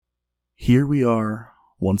Here we are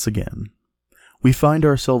once again. We find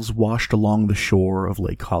ourselves washed along the shore of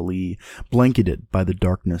Lake Hali, blanketed by the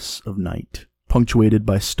darkness of night, punctuated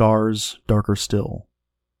by stars darker still.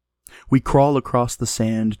 We crawl across the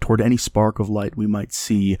sand toward any spark of light we might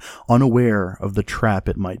see, unaware of the trap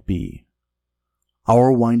it might be.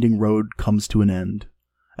 Our winding road comes to an end,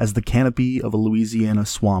 as the canopy of a Louisiana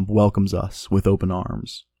swamp welcomes us with open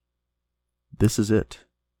arms. This is it.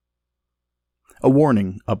 A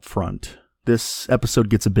warning up front. This episode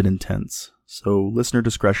gets a bit intense, so listener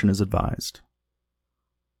discretion is advised.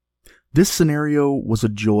 This scenario was a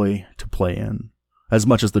joy to play in, as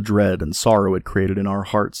much as the dread and sorrow it created in our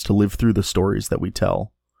hearts to live through the stories that we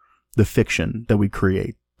tell, the fiction that we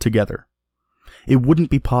create together. It wouldn't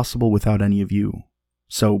be possible without any of you,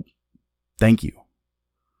 so thank you.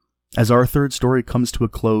 As our third story comes to a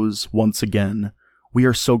close once again, we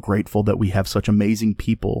are so grateful that we have such amazing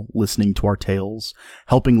people listening to our tales,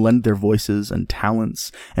 helping lend their voices and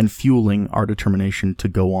talents, and fueling our determination to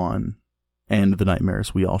go on, and the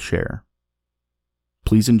nightmares we all share.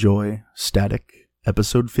 Please enjoy Static,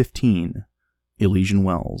 Episode 15, Elysian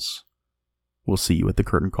Wells. We'll see you at the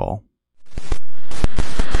curtain call.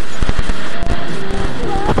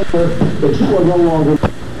 The two are no longer.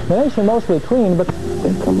 The nation mostly clean, but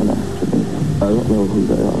They're coming after me. I don't know who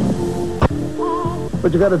they are.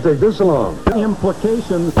 But you gotta take this along.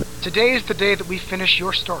 implications. Today is the day that we finish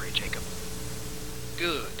your story, Jacob.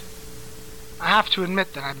 Good. I have to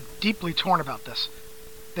admit that I'm deeply torn about this.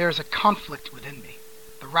 There is a conflict within me.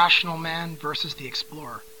 The rational man versus the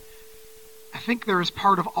explorer. I think there is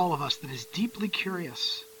part of all of us that is deeply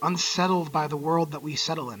curious, unsettled by the world that we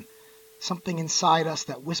settle in. Something inside us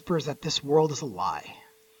that whispers that this world is a lie.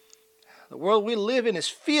 The world we live in is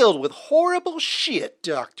filled with horrible shit,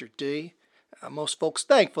 Dr. D. Most folks,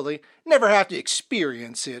 thankfully, never have to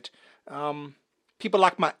experience it. People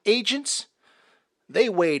like my agents, they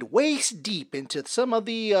wade waist deep into some of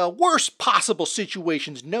the worst possible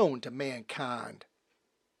situations known to mankind.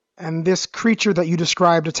 And this creature that you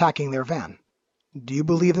described attacking their van, do you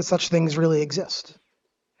believe that such things really exist?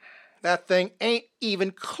 That thing ain't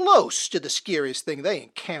even close to the scariest thing they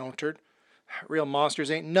encountered. Real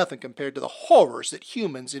monsters ain't nothing compared to the horrors that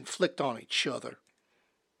humans inflict on each other.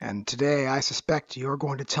 And today I suspect you're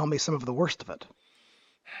going to tell me some of the worst of it.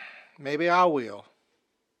 Maybe I will.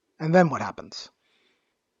 And then what happens?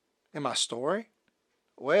 In my story?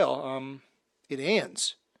 Well, it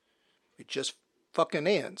ends. It just fucking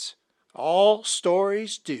ends. All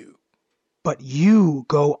stories do. But you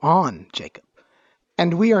go on, Jacob.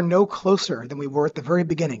 And we are no closer than we were at the very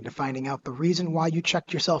beginning to finding out the reason why you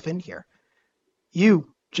checked yourself in here.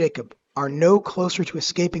 You, Jacob, are no closer to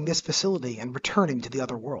escaping this facility and returning to the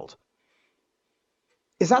other world.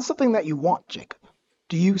 Is that something that you want, Jacob?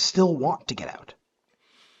 Do you still want to get out?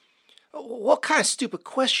 What kind of stupid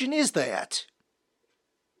question is that?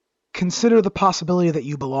 Consider the possibility that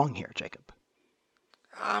you belong here, Jacob.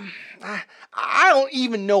 I don't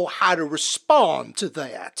even know how to respond to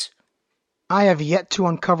that. I have yet to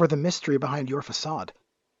uncover the mystery behind your facade.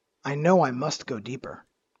 I know I must go deeper.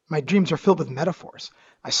 My dreams are filled with metaphors.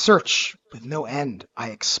 I search with no end. I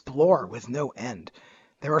explore with no end.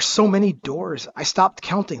 There are so many doors, I stopped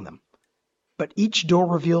counting them. But each door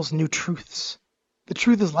reveals new truths. The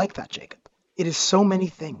truth is like that, Jacob. It is so many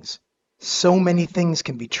things. So many things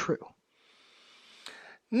can be true.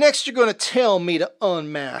 Next you're going to tell me to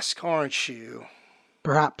unmask, aren't you?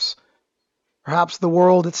 Perhaps. Perhaps the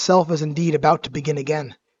world itself is indeed about to begin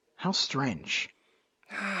again. How strange.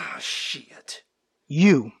 Ah, shit.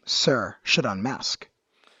 You, sir, should unmask.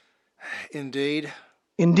 Indeed.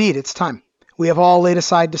 Indeed, it's time. We have all laid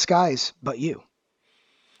aside disguise, but you.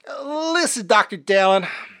 Listen, Dr. Dallin,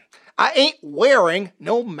 I ain't wearing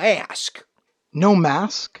no mask. No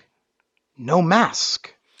mask? No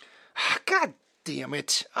mask. God damn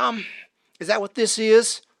it. Is that what this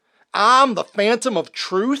is? I'm the Phantom of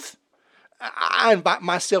Truth? I invite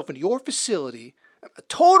myself into your facility. A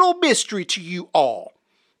total mystery to you all.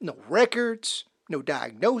 No records, no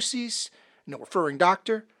diagnoses, no referring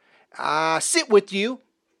doctor. I sit with you,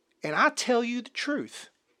 and I tell you the truth.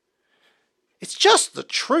 It's just the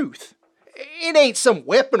truth. It ain't some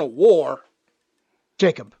weapon of war.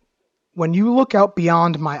 Jacob, when you look out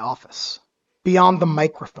beyond my office, beyond the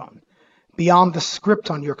microphone, beyond the script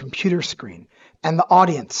on your computer screen, and the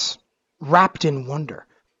audience, wrapped in wonder,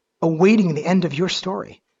 awaiting the end of your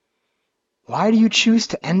story, why do you choose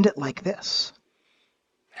to end it like this?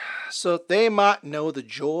 So that they might know the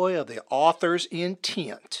joy of the author's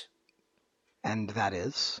intent. And that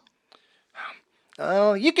is?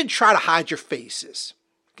 You can try to hide your faces,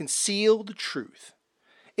 conceal the truth.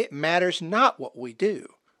 It matters not what we do.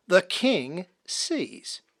 the king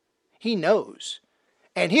sees. He knows.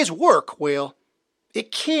 And his work, well,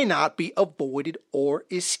 it cannot be avoided or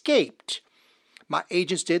escaped. My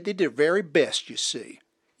agents did their very best, you see.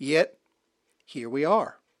 Yet, here we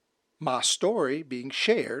are. My story being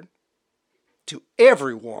shared to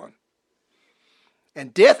everyone.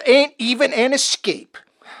 And death ain't even an escape.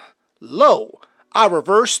 Lo, I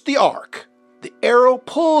reverse the arc. The arrow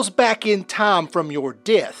pulls back in time from your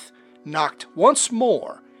death, knocked once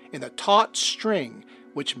more in the taut string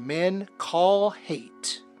which men call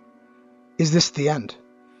hate. Is this the end?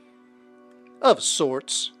 Of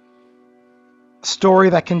sorts. A story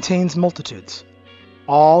that contains multitudes.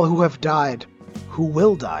 All who have died, who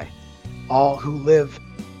will die, all who live,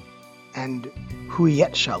 and who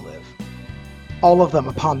yet shall live. All of them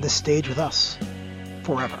upon this stage with us,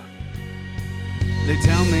 forever. They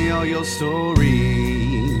tell me all your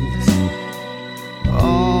stories,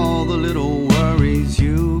 all the little worries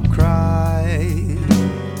you cry.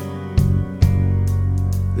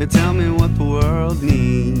 They tell me what the world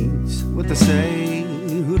needs, what to say,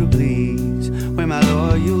 who to please, where my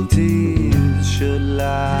loyalties should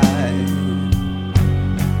lie.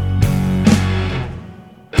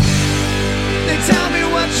 They tell me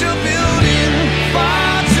what you're building,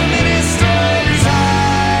 far too many stories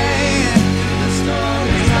high. The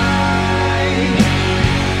stories high.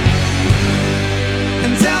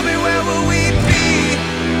 And tell me where will we be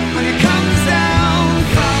when it comes down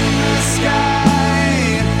from the sky.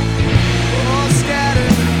 Oh,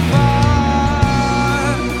 scattered far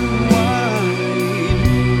and wide.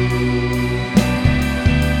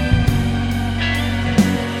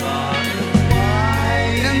 Far and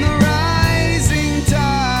wide. And the rising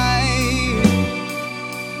tide.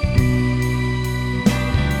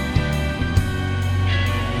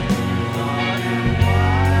 Far and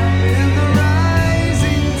wide. And the rising tide. Far and wide. And the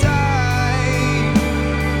rising tide.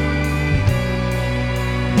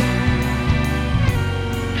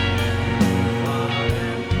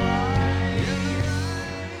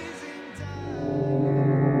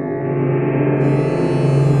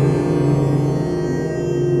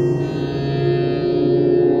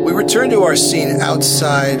 We return to our scene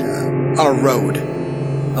outside on a road.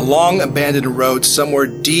 A long abandoned road somewhere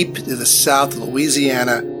deep to the south of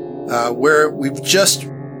Louisiana, where we've just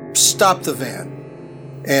stopped the van.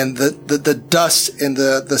 And the dust and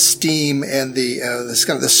the steam and this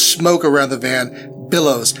kind of the smoke around the van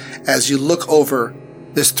billows as you look over.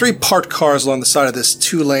 There's 3 parked cars along the side of this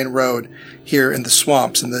 2-lane road here in the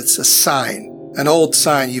swamps, and it's a sign, an old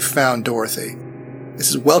sign you found, Dorothy. This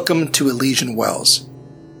is "Welcome to Elysian Wells."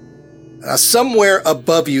 Somewhere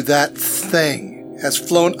above you, that thing has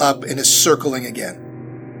flown up and is circling again.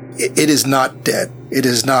 It is not dead. It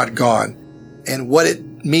is not gone. And what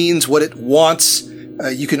it means, what it wants,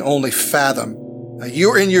 you can only fathom.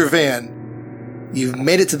 You're in your van. You've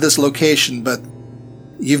made it to this location, but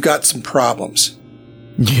you've got some problems.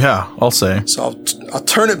 Yeah, I'll say. So I'll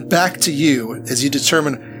turn it back to you as you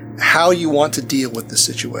determine how you want to deal with the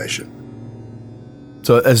situation.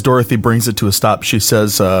 So as Dorothy brings it to a stop, she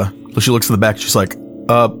says, she looks in the back, she's like,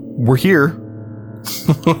 we're here,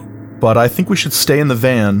 but I think we should stay in the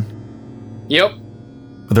van. Yep.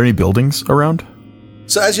 Are there any buildings around?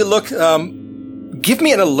 So as you look, give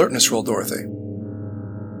me an alertness roll, Dorothy.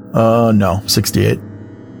 No, 68.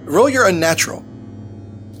 Roll your unnatural.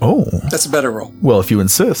 Oh. That's a better roll. Well, if you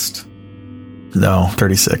insist. No,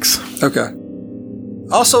 36. Okay.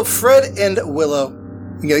 Also, Fred and Willow,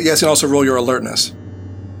 you guys can also roll your alertness.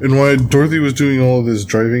 And while Dorothy was doing all of this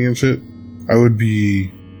driving and shit, I would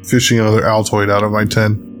be fishing another Altoid out of my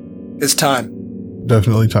 10. It's time.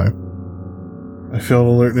 Definitely time. I failed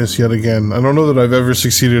alertness yet again. I don't know that I've ever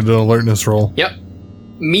succeeded an alertness roll. Yep.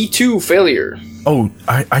 Me too, failure. Oh,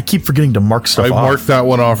 I keep forgetting to mark stuff off. I marked that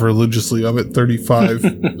one off religiously. I'm at 35.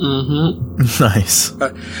 Mm-hmm. Nice.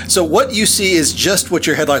 So what you see is just what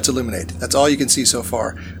your headlights illuminate. That's all you can see so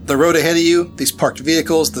far. The road ahead of you, these parked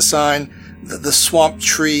vehicles, the sign, the swamp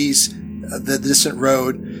trees, the distant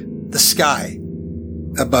road, the sky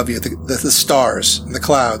above you, the stars and the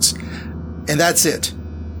clouds. And that's it.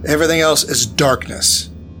 Everything else is darkness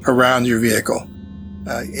around your vehicle.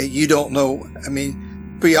 You don't know, I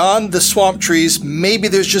mean, beyond the swamp trees, maybe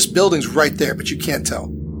there's just buildings right there, but you can't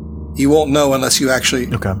tell. You won't know unless you actually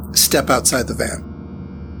step outside the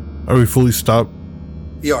van. Are we fully stopped?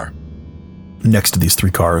 You are. Next to these 3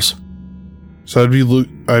 cars. So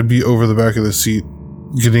I'd be over the back of the seat,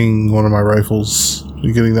 getting one of my rifles,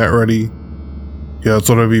 getting that ready. Yeah, that's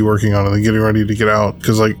what I'd be working on, and then getting ready to get out.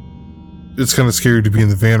 Because, like, it's kind of scary to be in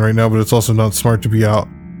the van right now, but it's also not smart to be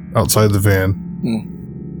outside the van.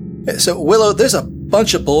 So, Willow, there's a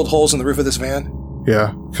bunch of bullet holes in the roof of this van.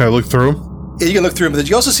 Yeah. Can I look through them? Yeah, you can look through them, but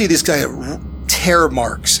you also see these kind of tear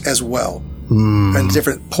marks as well, and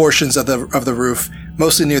different portions of the roof,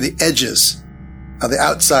 mostly near the edges of the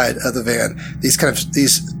outside of the van. These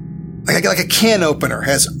like a can opener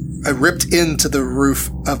has ripped into the roof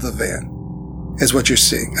of the van, is what you're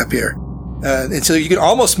seeing up here. And so you can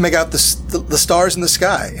almost make out the stars in the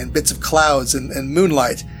sky and bits of clouds and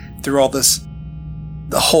moonlight through all the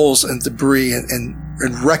holes and debris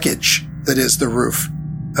and wreckage that is the roof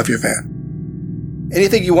of your van.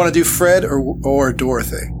 Anything you want to do, Fred or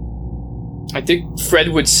Dorothy? I think Fred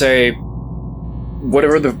would say,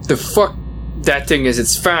 whatever the fuck that thing is,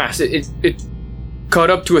 it's fast. It caught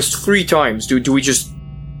up to us 3 times. Do we just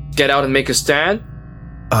get out and make a stand?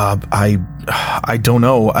 I don't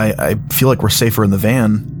know. I feel like we're safer in the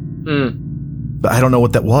van. But I don't know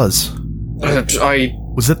what that was.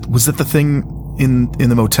 Was it the thing in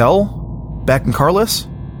the motel back in Carlos?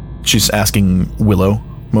 She's asking Willow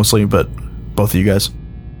mostly, but both of you guys.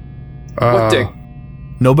 What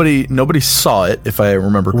thing? Nobody saw it, if I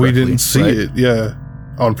remember correctly. We didn't see it, yeah,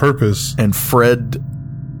 on purpose. And Fred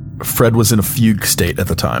was in a fugue state at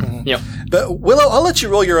the time. Mm-hmm. Yep. But Willow, I'll let you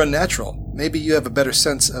roll your unnatural. Maybe you have a better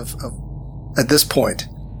sense of at this point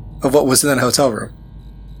of what was in that hotel room.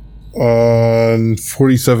 On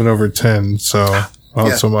 47 over 10, so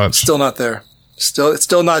not so much. Still not there.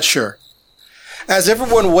 Still not sure. As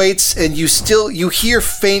everyone waits, and you hear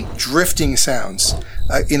faint drifting sounds.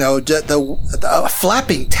 The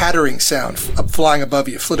flapping, tattering sound flying above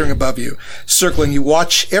you, flittering above you, circling.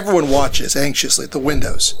 Everyone watches anxiously at the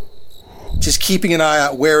windows, just keeping an eye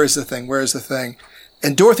out. Where is the thing? Where is the thing?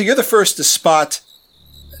 And Dorothy, you're the first to spot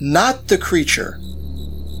not the creature,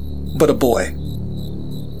 but a boy.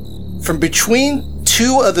 From between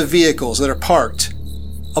 2 of the vehicles that are parked,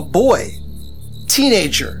 a boy,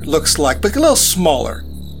 teenager looks like, but a little smaller.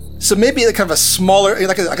 So maybe kind of a smaller,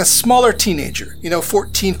 like a smaller teenager,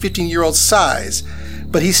 14, 15-year-old size.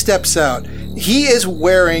 But he steps out. He is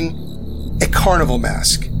wearing a carnival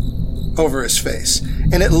mask over his face.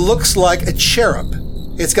 And it looks like a cherub.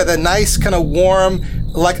 It's got a nice kind of warm,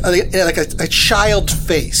 like a child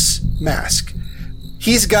face mask.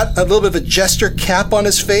 He's got a little bit of a jester cap on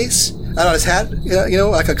his face, and on his hat,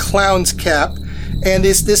 like a clown's cap. And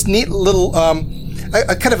this neat little,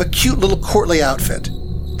 a kind of a cute little courtly outfit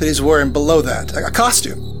that he's wearing below that. A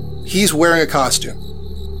costume. He's wearing a costume.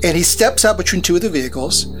 And he steps out between 2 of the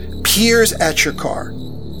vehicles, peers at your car.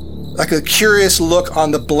 Like a curious look on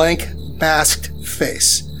the blank, masked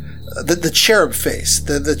face. The cherub face.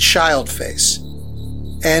 The child face.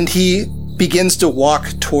 And he begins to walk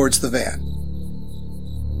towards the van.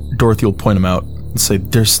 Dorothy will point him out and say,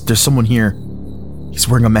 There's someone here. He's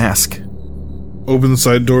wearing a mask. Open the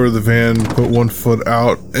side door of the van, put 1 foot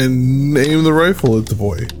out, and aim the rifle at the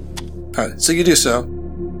boy. All right, so you do so.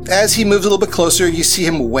 As he moves a little bit closer, you see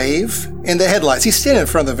him wave in the headlights. He's standing in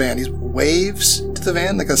front of the van. He waves to the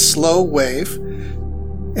van, like a slow wave,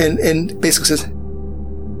 and basically says,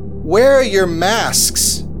 "Where are your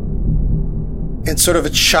masks?" In sort of a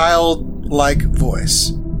childlike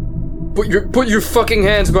voice. Put your fucking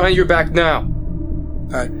hands behind your back now.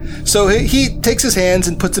 All right. So he takes his hands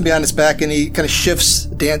and puts them behind his back, and he kind of shift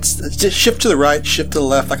to the right, shift to the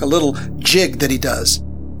left, like a little jig that he does.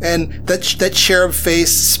 And that cherub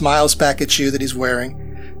face smiles back at you that he's wearing,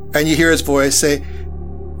 and you hear his voice say,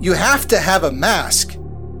 "You have to have a mask,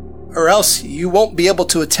 or else you won't be able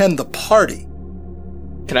to attend the party."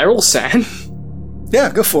 Can I roll sand?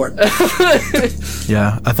 Yeah, go for it.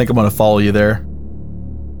 Yeah, I think I'm going to follow you there.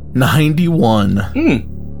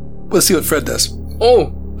 91. Let's see what Fred does.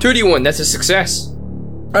 Oh, 31. That's a success.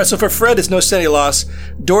 All right, so for Fred, it's no sanity loss.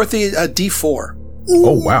 Dorothy, a D4.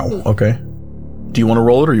 Oh, wow. Okay. Do you want to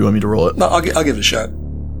roll it, or you want me to roll it? No, I'll give it a shot.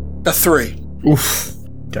 A 3. Oof.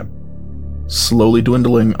 Okay. Slowly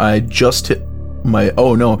dwindling. I just hit my...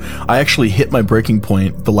 Oh, no. I actually hit my breaking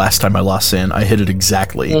point the last time I lost sand. I hit it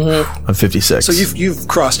exactly on 56. So you've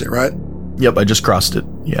crossed it, right? Yep, I just crossed it.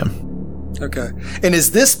 Yeah. Okay. And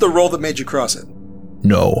is this the roll that made you cross it?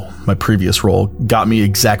 No. My previous roll got me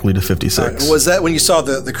exactly to 56. Right. Was that when you saw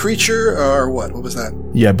the creature, or what? What was that?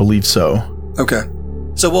 Yeah, I believe so. Okay.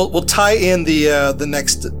 So we'll tie in the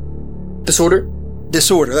next Disorder?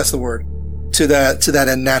 Disorder, that's the word, to that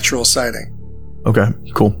unnatural sighting. Okay,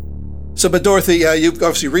 cool. So, but Dorothy, you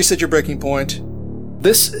obviously reset your breaking point.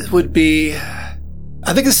 This would be,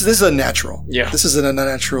 I think this is a natural. Yeah. This is an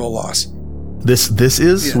unnatural loss. This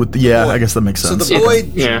is? Yeah. I guess that makes sense. So the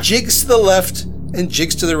boy jigs to the left and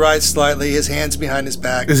jigs to the right slightly, his hands behind his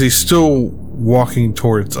back. Is he still walking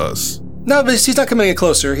towards us? No, but he's not coming any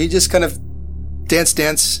closer. He just kind of dance to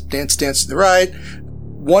the right,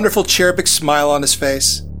 wonderful cherubic smile on his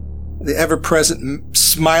face. The ever-present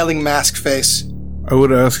smiling mask face. I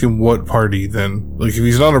would ask him what party then. Like, if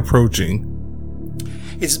he's not approaching.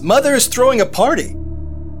 His mother is throwing a party.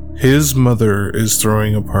 His mother is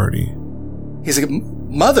throwing a party. He's a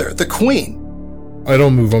mother, the queen. I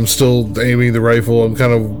don't move. I'm still aiming the rifle. I'm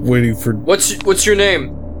kind of waiting for... What's your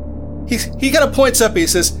name? He kind of points up. He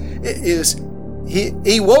says,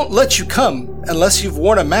 he won't let you come unless you've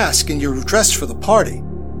worn a mask and you're dressed for the party.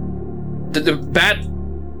 The bat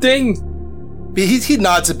thing? He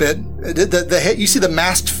nods a bit. You see the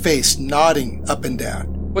masked face nodding up and down.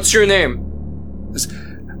 What's your name?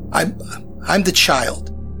 I'm the child.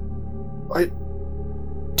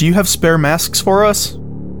 Do you have spare masks for us?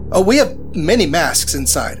 Oh, we have many masks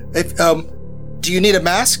inside. Do you need a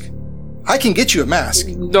mask? I can get you a mask.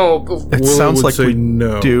 No. It sounds like we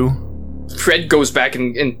do. Fred goes back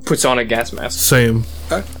and puts on a gas mask. Same.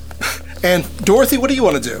 And Dorothy, what do you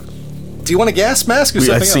want to do? Do you want a gas mask or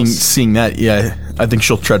something else? Seeing that, yeah, I think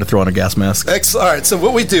she'll try to throw on a gas mask. Excellent. All right, so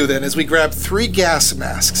what we do then is we grab 3 gas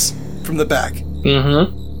masks from the back.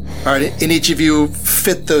 Mm-hmm. All right, and each of you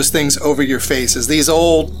fit those things over your faces. These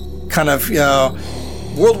old kind of,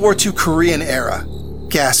 World War II Korean era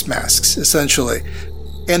gas masks, essentially.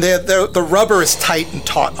 And the rubber is tight and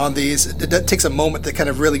taut on these. It takes a moment to kind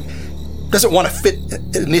of really doesn't want to fit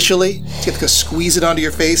initially. You have to squeeze it onto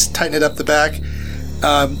your face, tighten it up the back.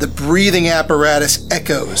 The breathing apparatus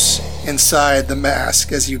echoes inside the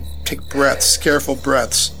mask as you take breaths, careful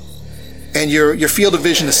breaths. And your field of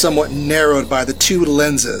vision is somewhat narrowed by the 2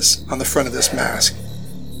 lenses on the front of this mask.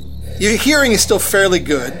 Your hearing is still fairly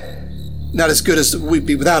good. Not as good as we'd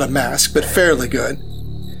be without a mask, but fairly good.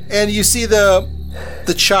 And you see the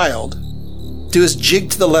child do his jig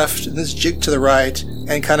to the left and his jig to the right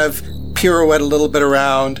and kind of pirouette a little bit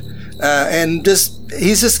around. And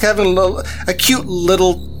he's just having a cute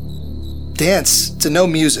little dance to no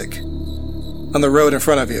music on the road in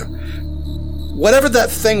front of you. Whatever that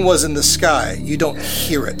thing was in the sky, you don't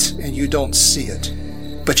hear it and you don't see it.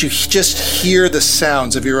 But you just hear the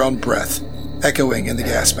sounds of your own breath echoing in the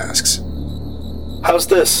gas masks. How's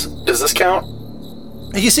this? Does this count?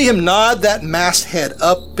 And you see him nod that masked head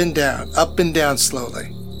up and down slowly.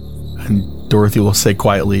 And Dorothy will say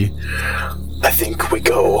quietly, I think we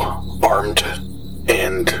go armed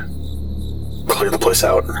and clear the place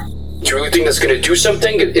out. Do you really think that's gonna do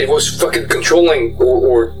something? It was fucking controlling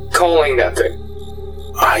or calling that thing.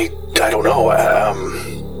 I don't know.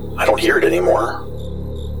 I don't hear it anymore.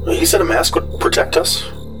 He said a mask would protect us.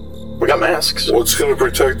 We got masks. What's going to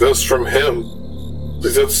protect us from him?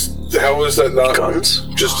 How is that not guns?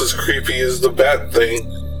 Just as creepy as the bat thing?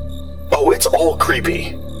 Oh, it's all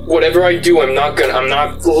creepy. Whatever I do, I'm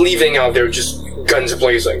not leaving out there just guns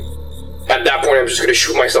blazing. At that point, I'm just gonna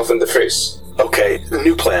shoot myself in the face. Okay,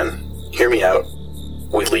 new plan. Hear me out.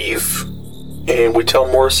 We leave, and we tell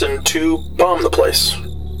Morrison to bomb the place.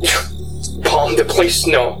 Bomb the place?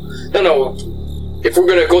 No. If we're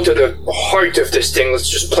gonna go to the heart of this thing, let's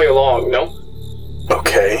just play along, no?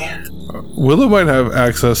 Okay. Willow might have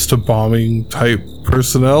access to bombing type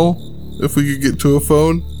personnel if we could get to a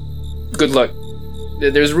phone. Good luck.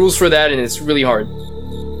 There's rules for that, and it's really hard.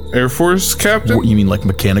 Air Force captain? What, you mean like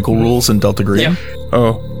mechanical rules in Delta Green? Yeah.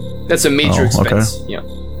 Oh. That's a major expense. Okay. Yeah.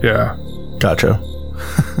 Yeah. Gotcha.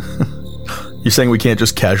 You're saying we can't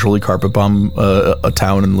just casually carpet bomb a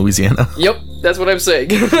town in Louisiana? Yep, that's what I'm saying.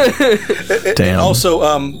 Damn. Also,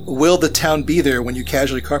 will the town be there when you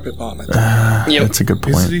casually carpet bomb it? Yep. That's a good Is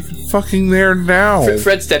it point. even fucking there now?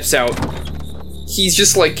 Fred steps out. He's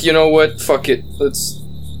just like, you know what? Fuck it.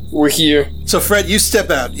 We're here. So Fred, you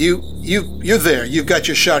step out. You're there. You've got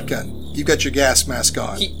your shotgun. You've got your gas mask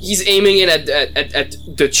on. He's aiming it at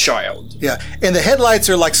the child. Yeah, and the headlights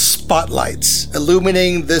are like spotlights,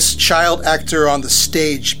 illuminating this child actor on the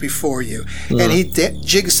stage before you. And he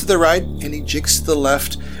jigs to the right, and he jigs to the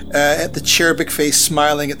left, at the cherubic face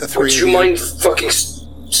smiling at the three Would of you you. mind fucking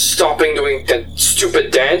stopping doing that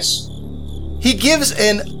stupid dance? He gives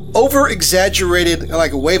an over-exaggerated,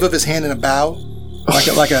 like a wave of his hand in a bow,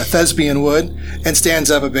 like a thespian would, and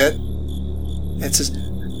stands up a bit, and says,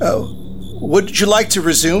 "Oh, would you like to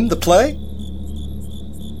resume the play?"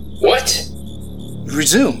 What?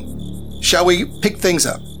 Resume. Shall we pick things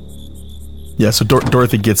up? Yeah, so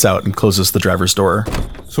Dorothy gets out and closes the driver's door.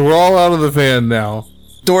 So we're all out of the van now.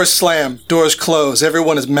 Doors slam, doors close,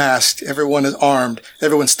 everyone is masked, everyone is armed,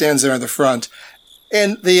 everyone stands there in the front.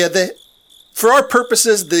 And for our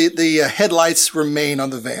purposes, the headlights remain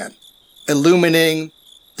on the van, illuminating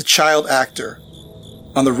the child actor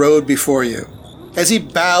on the road before you. As he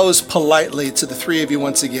bows politely to the three of you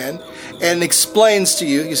once again, and explains to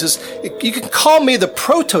you. He says, "You can call me the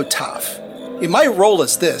Prototoph. My role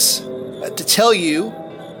is this, to tell you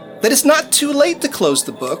that it's not too late to close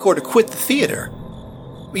the book or to quit the theater.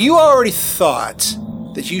 You already thought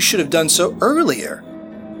that you should have done so earlier.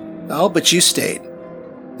 Oh, but you stayed.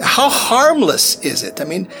 How harmless is it? I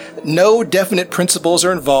mean, no definite principles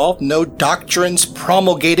are involved, no doctrines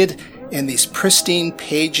promulgated in these pristine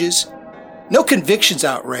pages, no convictions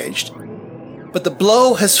outraged. But the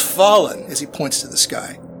blow has fallen," as he points to the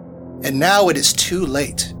sky, "and now it is too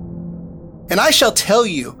late. And I shall tell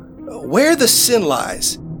you where the sin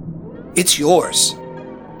lies. It's yours.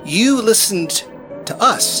 You listened to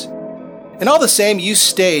us. And all the same, you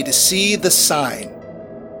stayed to see the sign.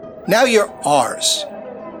 Now you're ours.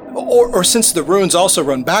 Or since the runes also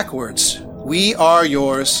run backwards, we are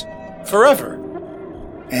yours forever."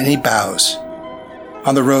 And he bows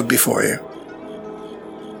on the road before you.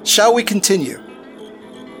 Shall we continue?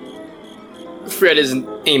 Fred isn't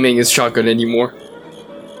aiming his shotgun anymore.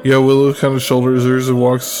 Yeah, Willow kind of shoulders hers and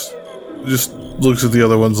walks, just looks at the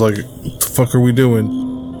other ones like, "What the fuck are we doing?"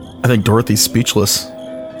 I think Dorothy's speechless.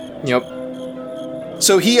 Yep.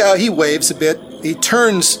 So he waves a bit. He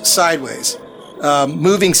turns sideways,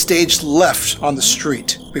 moving stage left on the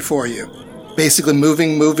street before you. Basically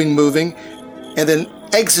moving, and then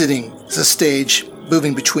exiting the stage,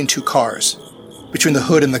 moving between two cars. Between the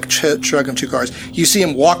hood and the trunk of two cars. You see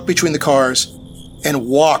him walk between the cars and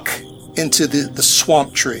walk into the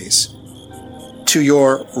swamp trees to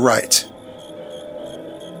your right.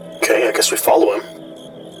 Okay, I guess we follow him,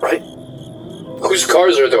 right? Whose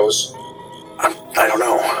cars are those? I don't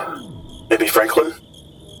know. Maybe Franklin?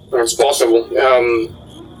 It's possible.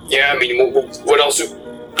 Yeah, I mean, what else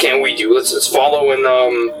can we do? Let's follow and,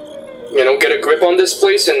 get a grip on this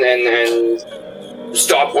place and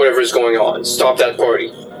stop whatever's going on. Stop that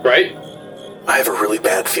party, right? I have a really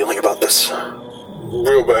bad feeling about this.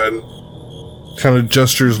 Real bad. Kind of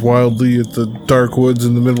gestures wildly at the dark woods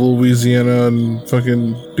in the middle of Louisiana and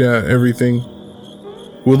fucking, everything.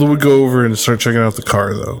 Willow would go over and start checking out the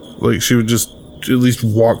car, though. Like, she would just at least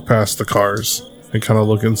walk past the cars and kind of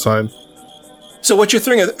look inside. So what you're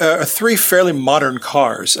throwing are three fairly modern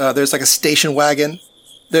cars. There's like a station wagon.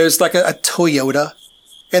 There's like a Toyota.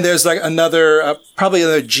 And there's like probably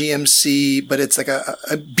another GMC, but it's like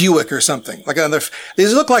a Buick or something.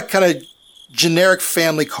 These look like kind of generic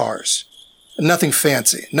family cars. Nothing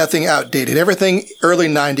fancy, nothing outdated. Everything early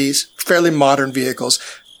 90s, fairly modern vehicles.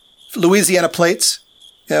 Louisiana plates,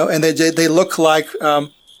 and they look like,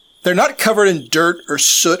 they're not covered in dirt or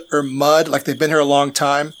soot or mud like they've been here a long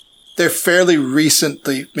time. They're fairly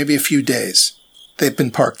recently, maybe a few days, they've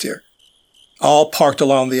been parked here. All parked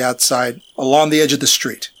along the outside, along the edge of the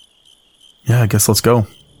street. Yeah, I guess let's go.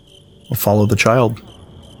 We'll follow the child.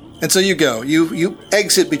 And so you go. You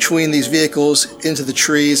exit between these vehicles into the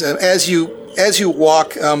trees. And as you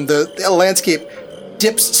walk, the landscape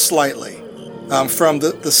dips slightly from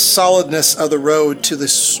the solidness of the road to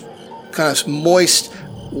this kind of moist,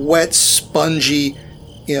 wet, spongy,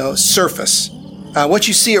 surface. What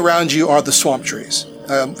you see around you are the swamp trees.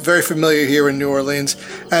 Very familiar here in New Orleans.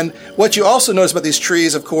 And what you also notice about these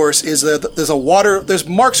trees, of course, is that there's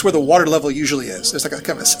marks where the water level usually is. There's like a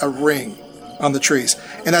kind of a ring on the trees.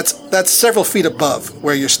 And that's several feet above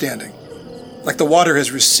where you're standing. Like the water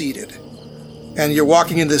has receded. And you're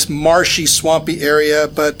walking in this marshy, swampy area,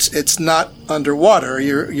 but it's not underwater.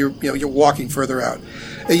 You're walking further out.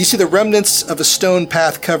 And you see the remnants of a stone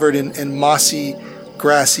path covered in mossy,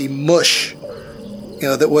 grassy mush,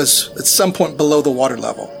 that was at some point below the water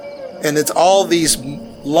level. And it's all these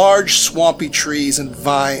large swampy trees and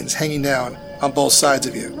vines hanging down on both sides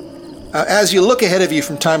of you. As you look ahead of you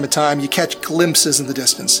from time to time, you catch glimpses in the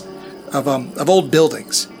distance of old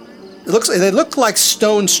buildings. They look like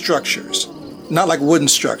stone structures, not like wooden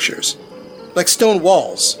structures. Like stone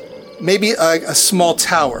walls, maybe a small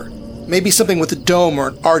tower, maybe something with a dome or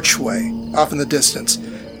an archway off in the distance.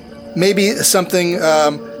 Maybe something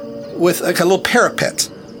with like a little parapet,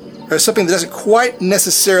 or something that doesn't quite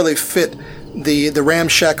necessarily fit the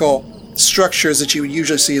ramshackle structures that you would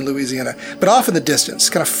usually see in Louisiana, but off in the distance,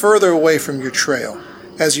 kind of further away from your trail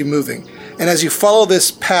as you're moving. And as you follow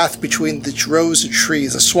this path between the rows of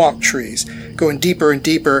trees, the swamp trees, going deeper and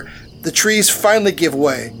deeper, the trees finally give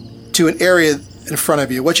way to an area in front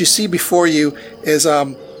of you. What you see before you is,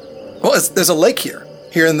 there's a lake here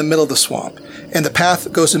in the middle of the swamp, and the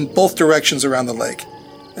path goes in both directions around the lake.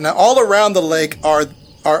 And now all around the lake are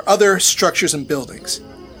other structures and buildings.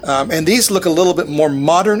 And these look a little bit more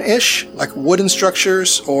modern-ish, like wooden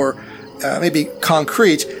structures or maybe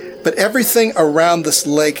concrete. But everything around this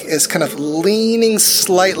lake is kind of leaning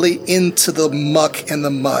slightly into the muck and the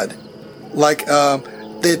mud. like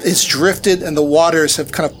it's drifted and the waters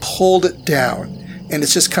have kind of pulled it down. And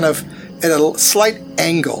it's just kind of at a slight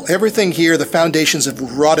angle. Everything here, the foundations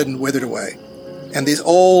have rotted and withered away. And these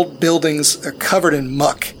old buildings are covered in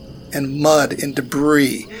muck and mud and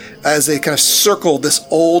debris as they kind of circle this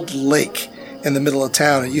old lake in the middle of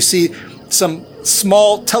town. And you see some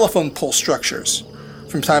small telephone pole structures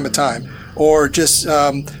from time to time, or just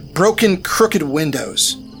broken, crooked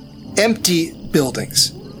windows, empty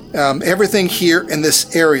buildings. Everything here in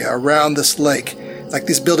this area around this lake, like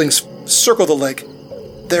these buildings circle the lake,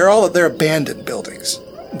 they're abandoned buildings.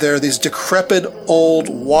 They're these decrepit, old,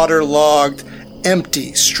 waterlogged,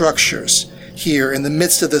 empty structures here in the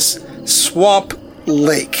midst of this swamp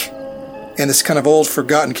lake in this kind of old,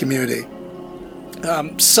 forgotten community.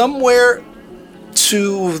 Somewhere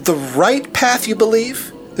to the right path, you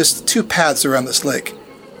believe, there's two paths around this lake.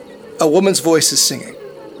 A woman's voice is singing,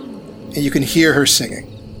 and you can hear her singing.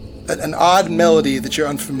 An odd melody that you're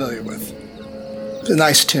unfamiliar with. A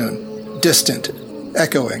nice tune, distant,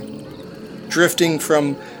 echoing, drifting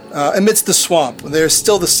from amidst the swamp. There's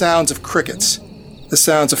still the sounds of crickets, the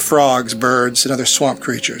sounds of frogs, birds, and other swamp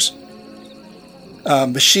creatures.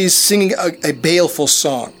 But she's singing a baleful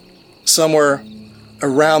song somewhere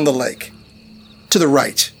around the lake, to the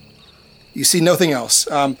right. You see nothing else.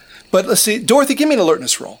 But let's see. Dorothy, give me an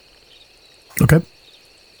alertness roll. Okay.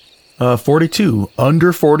 42,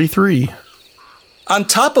 under 43. On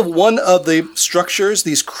top of one of the structures,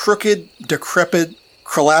 these crooked, decrepit,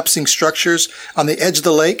 collapsing structures on the edge of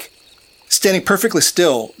the lake, standing perfectly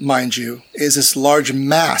still, mind you, is this large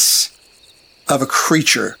mass of a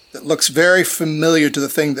creature that looks very familiar to the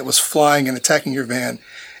thing that was flying and attacking your van.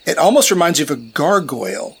 It almost reminds you of a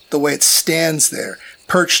gargoyle, the way it stands there,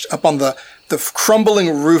 perched up on the crumbling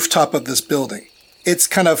rooftop of this building. Its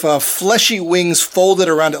kind of fleshy wings folded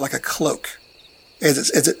around it like a cloak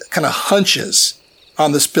as it kind of hunches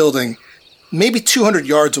on this building, maybe 200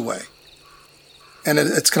 yards away. And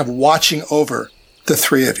it's kind of watching over the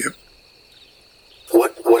three of you.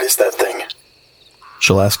 What is that thing?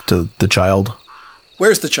 She'll ask to the child.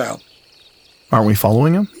 Where's the child? Aren't we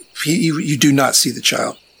following him? You do not see the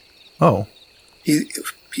child. Oh. He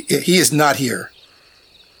is not here.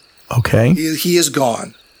 Okay. He is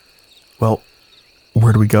gone. Well,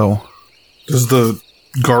 where do we go? Does the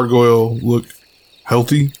gargoyle look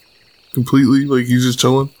healthy completely? Like he's just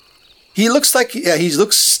chilling? He looks like, he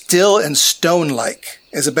looks still and stone-like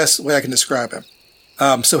is the best way I can describe him.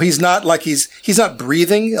 So he's not like he's not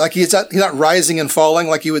breathing, like he's not rising and falling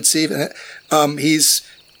like you would see. It's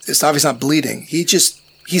obviously not bleeding.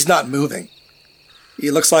 He's not moving.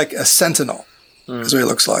 He looks like a sentinel. Is what he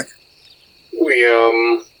looks like. Do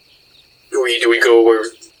we go where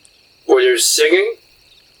they're singing?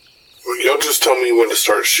 Y'all just tell me when to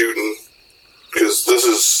start shooting, because this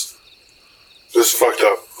is fucked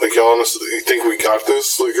up. Like, y'all honestly think we got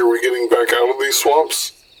this? Like, are we getting back out of these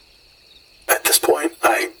swamps? At this point,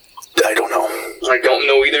 I don't know. I don't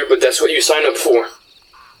know either, but that's what you signed up for.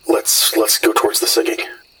 Let's go towards the singing.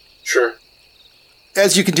 Sure.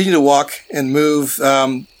 As you continue to walk and move,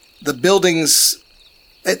 the buildings,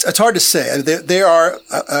 it's hard to say. There are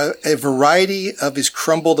a variety of these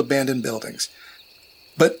crumbled, abandoned buildings.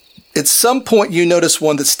 But at some point, you notice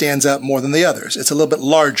one that stands out more than the others. It's a little bit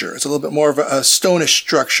larger. It's a little bit more of a stonish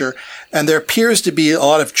structure. And there appears to be a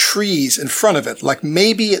lot of trees in front of it. Like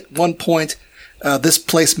maybe at one point, this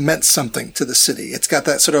place meant something to the city. It's got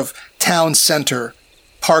that sort of town center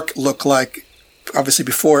park look like, obviously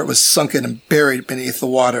before it was sunken and buried beneath the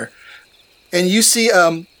water. And you see,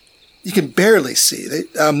 you can barely see.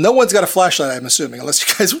 No one's got a flashlight, I'm assuming, unless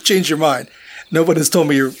you guys change your mind. No one has told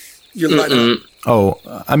me you're lighting up.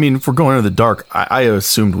 Oh, I mean, if we're going into the dark, I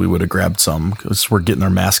assumed we would have grabbed some because we're getting our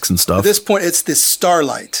masks and stuff. At this point, it's this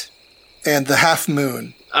starlight and the half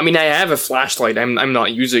moon. I mean, I have a flashlight. I'm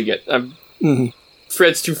not using it.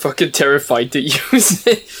 Fred's too fucking terrified to use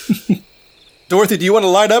it. Dorothy, do you want to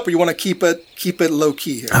light up or you want to keep it low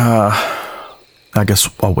key here? I guess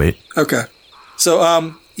I'll wait. Okay.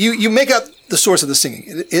 So you make out the source of the singing.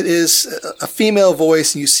 It is a female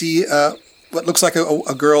voice, and you see what looks like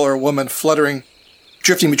a girl or a woman fluttering,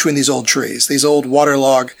 drifting between these old trees, these old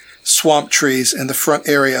waterlogged swamp trees in the front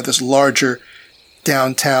area of this larger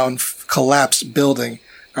downtown collapsed building.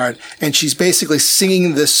 All right. And she's basically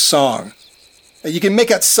singing this song. You can make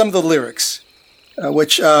out some of the lyrics,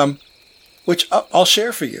 which I'll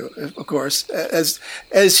share for you, of course. As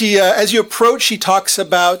you approach, she talks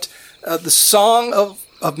about the song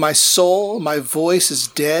of my soul, my voice is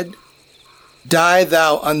dead. Die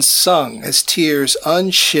thou unsung as tears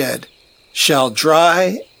unshed shall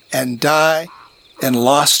dry and die in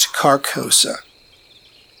lost Carcosa.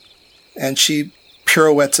 and she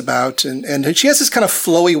pirouettes about, and she has this kind of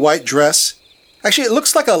flowy white dress. Actually, it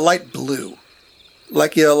looks like a light blue,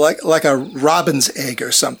 like a robin's egg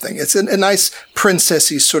or something. It's a nice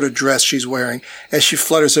princessy sort of dress she's wearing as she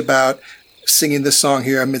flutters about, singing this song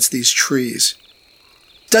here amidst these trees.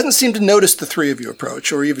 Doesn't seem to notice the three of you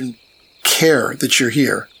approach, or even care that you're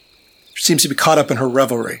here. She seems to be caught up in her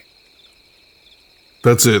revelry.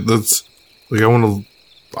 That's it. That's like I don't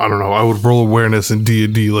know. I would roll awareness in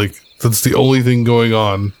D&D. Like that's the only thing going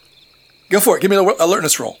on. Go for it. Give me an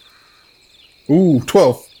alertness roll. Ooh,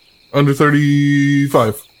 12. Under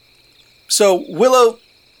 35. So Willow,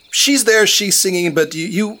 she's there, she's singing, but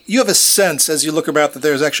you have a sense as you look about that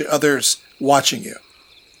there's actually others watching you.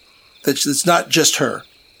 That it's not just her.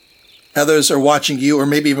 Others are watching you, or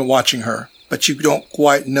maybe even watching her, but you don't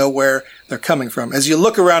quite know where they're coming from. As you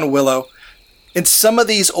look around Willow, in some of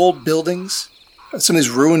these old buildings, some of these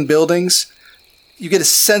ruined buildings, you get a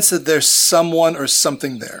sense that there's someone or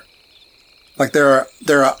something there. Like there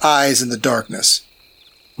are eyes in the darkness.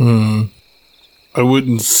 I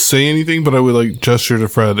wouldn't say anything, but I would like gesture to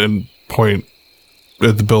Fred and point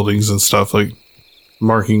at the buildings and stuff, like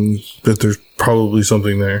marking that there's probably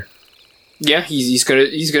something there. Yeah, he's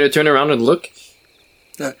gonna turn around and look.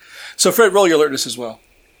 Yeah. So Fred, roll your alertness as well.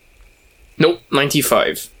 Nope,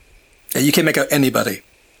 95. Yeah, you can't make out anybody.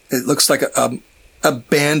 It looks like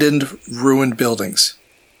abandoned, ruined buildings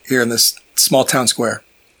here in this small town square.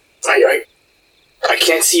 I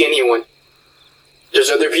can't see anyone. There's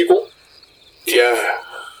other people? Yeah.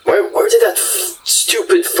 Where did that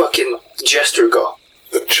stupid fucking jester go?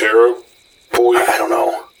 The cherub boy? I don't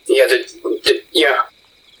know. Yeah, yeah.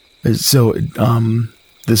 So,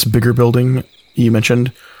 this bigger building you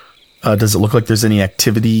mentioned, does it look like there's any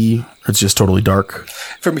activity, or it's just totally dark?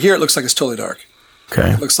 From here, it looks like it's totally dark.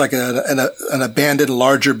 Okay. It looks like an abandoned,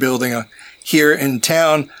 larger building here in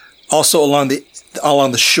town, also along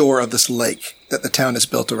the shore of this lake that the town is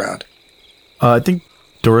built around. I think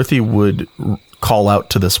Dorothy would call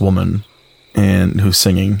out to this woman who's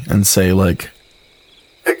singing and say, like,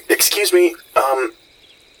 excuse me,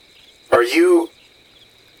 are you,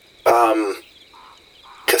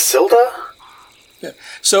 Casilda? Yeah.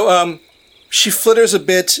 So, she flitters a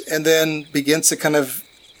bit and then begins to kind of,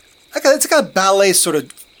 it's like a ballet sort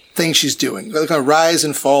of thing she's doing. Kind of rise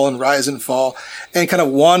and fall and rise and fall, and kind of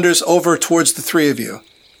wanders over towards the three of you.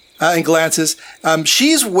 And glances.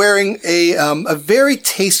 She's wearing a very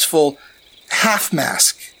tasteful half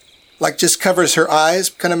mask, like just covers her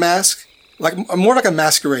eyes kind of mask, like more like a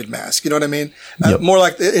masquerade mask. You know what I mean? Yep. More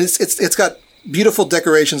like it's got beautiful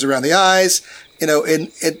decorations around the eyes. You know,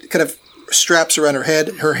 and it kind of straps around her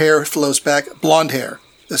head. Her hair flows back, blonde hair.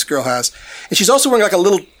 This girl has, and she's also wearing like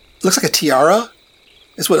looks like a tiara.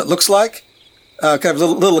 Is what it looks like. Kind of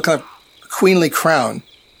little kind of queenly crown.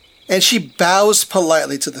 And she bows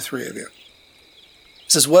politely to the three of you.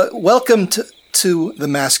 Says, welcome to the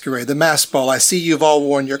masquerade, the mask ball. I see you've all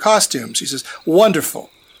worn your costumes. She says,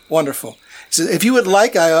 wonderful, wonderful. He says, if you would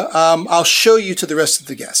like, I'll show you to the rest of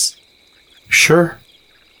the guests. sure.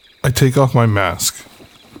 I take off my mask.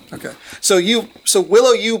 Okay. So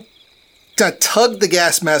Willow, you kind of tug the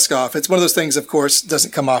gas mask off. It's one of those things, of course,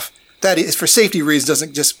 doesn't come off. That is, for safety reasons,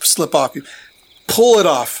 doesn't just slip off. You pull it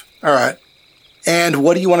off. All right. And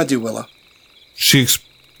what do you want to do, Willow?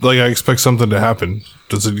 I expect something to happen.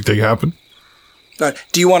 Does anything happen? All right.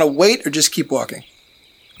 Do you want to wait or just keep walking?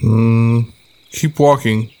 Keep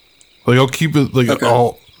walking. Like, I'll keep it, like,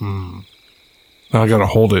 Okay. Now I gotta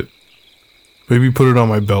hold it. Maybe put it on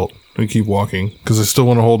my belt and keep walking, because I still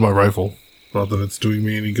want to hold my rifle. Not that it's doing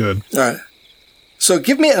me any good. All right. So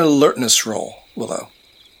give me an alertness roll, Willow.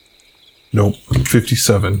 Nope.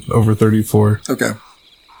 57 over 34. Okay.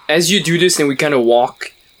 As you do this and we kind of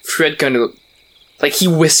walk, Fred kind of, like, he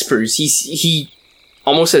whispers. He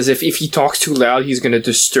almost as if he talks too loud, he's going to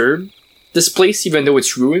disturb this place, even though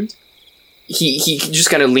it's ruined. He just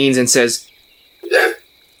kind of leans and says, the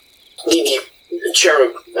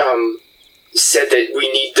cherub said that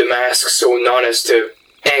we need the mask so not as to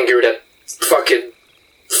anger that fucking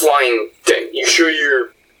flying thing. You sure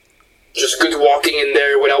you're just good walking in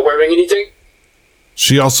there without wearing anything?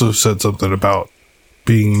 She also said something about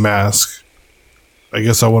being masked. I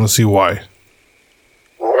guess I want to see why.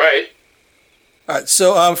 Alright. All right.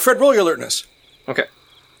 So, Fred, roll your alertness. Okay.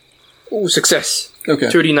 Oh, success. Okay.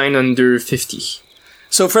 39 under 50.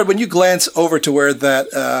 So, Fred, when you glance over to where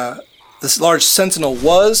that this large sentinel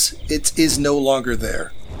was, it is no longer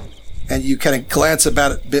there. And you kind of glance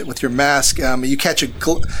about it a bit with your mask. You catch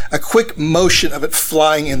a quick motion of it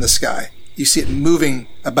flying in the sky. You see it moving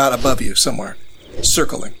about above you somewhere,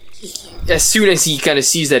 circling. as soon as he kind of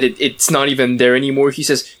sees that it's not even there anymore, he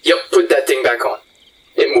says, "Yep, put that thing back on.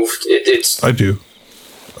 It moved. It's." I do.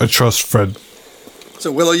 I trust Fred.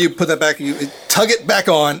 So Willow, you put that back, you tug it back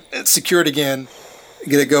on, secure it again,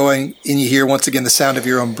 get it going, and you hear once again the sound of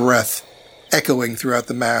your own breath echoing throughout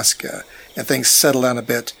the mask, and things settle down a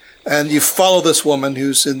bit. And you follow this woman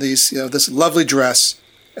who's in these, this lovely dress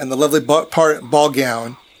and the lovely ball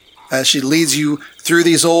gown, as she leads you through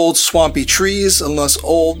these old swampy trees and this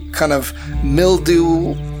old kind of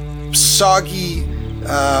mildew, soggy,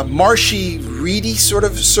 marshy, reedy sort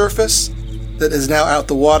of surface that is now out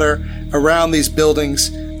the water around these buildings.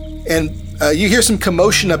 And you hear some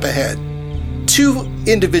commotion up ahead. 2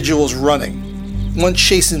 individuals running, one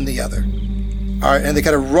chasing the other. All right, and they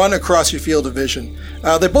kind of run across your field of vision.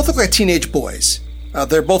 They both look like teenage boys.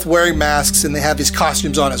 They're both wearing masks, and they have these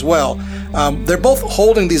costumes on as well. They're both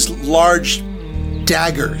holding these large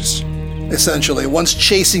daggers, essentially. One's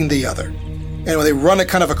chasing the other. And when they run it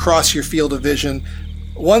kind of across your field of vision,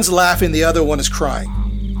 one's laughing, the other one is crying.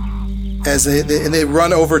 As they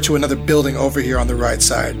run over to another building over here on the right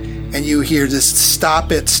side. And you hear this,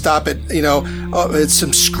 stop it, it's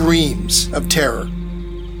some screams of terror.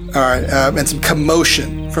 All right, and some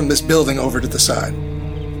commotion from this building over to the side.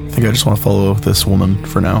 I think I just want to follow this woman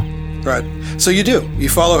for now. Right. So you do. You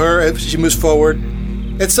follow her as she moves forward.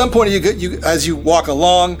 At some point, as you walk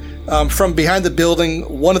along, from behind the building,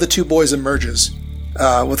 one of the 2 boys emerges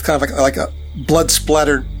with kind of like a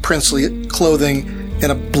blood-splattered princely clothing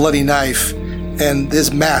and a bloody knife, and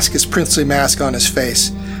his mask, his princely mask on his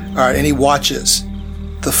face. All right, and he watches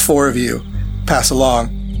the 4 of you pass along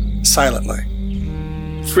silently.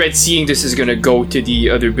 Fred, seeing this, is gonna go to the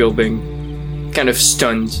other building, kind of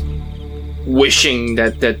stunned, wishing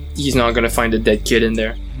that he's not gonna find a dead kid in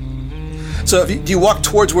there. So, do you walk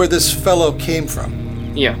towards where this fellow came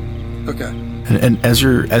from? Yeah. Okay. And as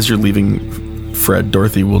you're leaving, Fred,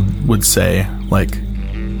 Dorothy would say, like,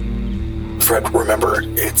 Fred, remember,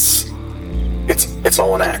 it's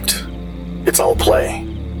all an act. It's all play.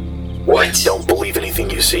 What? Don't believe anything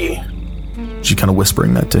you see. She's kind of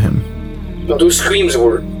whispering that to him. No, those screams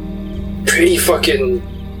were pretty fucking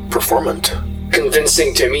Performant.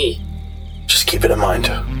 convincing to me. Just keep it in mind.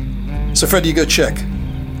 So, Fred, you go check.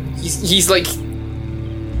 He's like,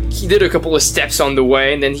 he did a couple of steps on the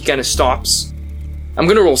way, and then he kind of stops. I'm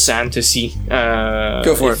gonna roll sand to see.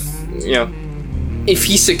 Go for it. If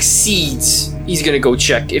he succeeds, he's gonna go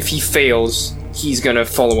check. If he fails, he's gonna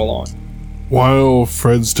follow along. While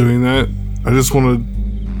Fred's doing that, I just want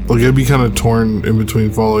to, I'd be kind of torn in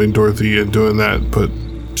between following Dorothy and doing that, but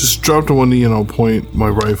just drop to one knee and I'll point my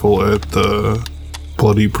rifle at the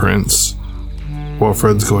bloody prince while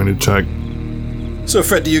Fred's going to check. So,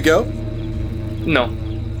 Fred, do you go? No.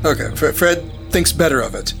 Okay, Fred thinks better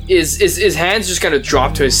of it. His hands just kind of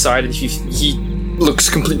drop to his side, and he looks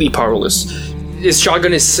completely powerless. His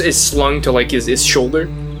shotgun is slung to like his shoulder,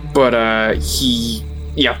 but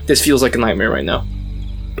this feels like a nightmare right now.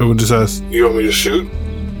 I would just ask, You want me to shoot?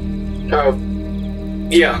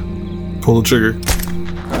 Yeah. pull the trigger.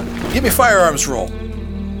 Give me a firearms roll.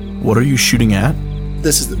 What are you shooting at?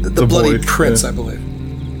 This is the bloody boy, prince, yeah. I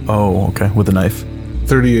believe. Oh, okay, with a knife.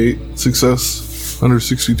 38 success,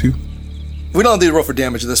 162. We don't need to roll for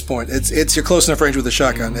damage at this point. It's you're close enough range with a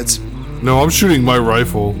shotgun. No, I'm shooting my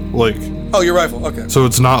rifle, Oh, your rifle. Okay. so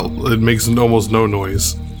it makes almost no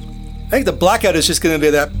noise. I think the blackout is just going to be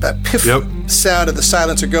that piff sound of the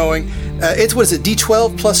silencer going. It's what is it?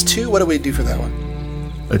 D12 plus 2. What do we do for that one?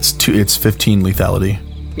 It's 15 lethality.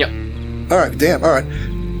 Yep. All right. Damn. All right.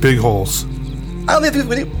 Big holes. I don't think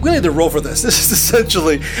we need to roll for this. This is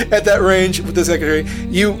essentially at that range with the secretary.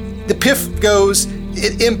 The piff goes,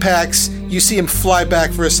 it impacts. You see him fly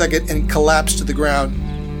back for a second and collapse to the ground.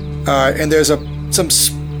 And there's some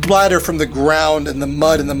splatter from the ground and the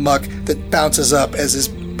mud and the muck that bounces up as his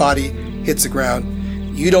body hits the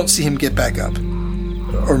ground. You don't see him get back up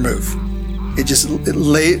or move. It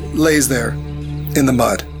lays there in the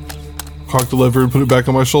mud. Cock the lever and put it back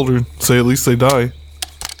on my shoulder. Say at least they die.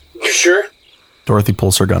 You sure? Dorothy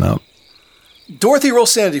pulls her gun out. Dorothy, roll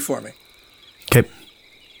sanity for me. Okay.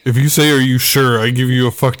 If you say, "Are you sure?" I give you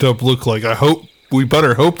a fucked up look like, we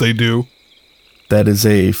better hope they do. That is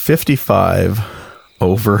a 55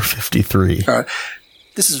 over 53. All right.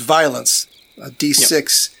 This is violence. A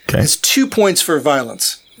D6. Okay. It's 2 points for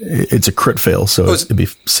violence. It's a crit fail, so it'd be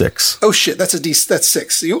 6. Oh shit, that's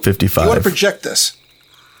 6. 55. You want to project this?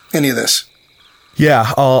 Any of this?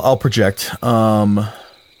 Yeah, I'll project.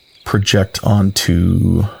 Project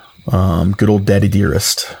onto good old Daddy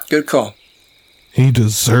Dearest. Good call. He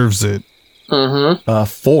deserves it.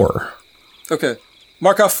 4. Okay.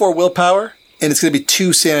 Mark off 4 willpower And it's going to be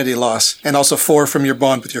 2 sanity loss, and also 4 from your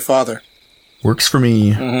bond with your father. Works for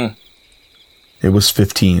me. Mm-hmm. It was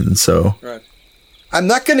 15, so... Right. I'm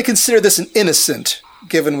not going to consider this an innocent,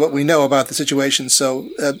 given what we know about the situation, so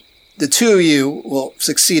the 2 of you will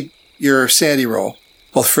succeed your sanity roll,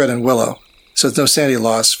 both Fred and Willow. So it's no sanity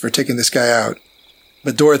loss for taking this guy out.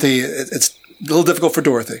 But Dorothy, it's a little difficult for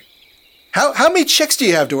Dorothy. How many checks do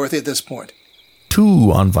you have, Dorothy, at this point?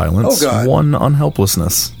 2 on violence, Oh, God. 1 on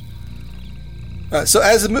helplessness. So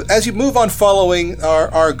as you move on following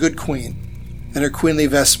our good queen and her queenly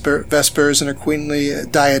vespers and her queenly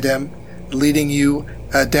diadem, leading you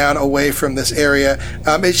down away from this area,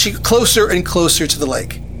 she closer and closer to the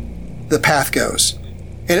lake. The path goes.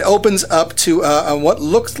 And it opens up to what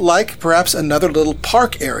looks like perhaps another little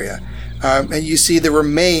park area. And you see the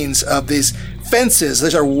remains of these fences.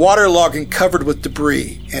 These are waterlogged and covered with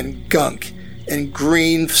debris and gunk and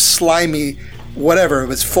green, slimy, whatever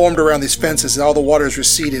was formed around these fences, and all the water is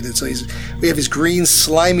receded. And so we have these green,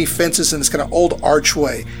 slimy fences and this kind of old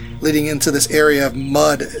archway leading into this area of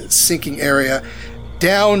mud, sinking area.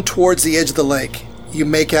 Down towards the edge of the lake, you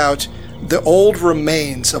make out the old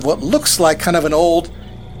remains of what looks like kind of an old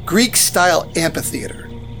Greek-style amphitheater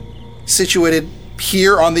situated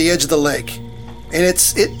here on the edge of the lake. And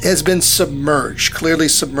it has been submerged, clearly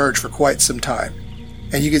submerged for quite some time.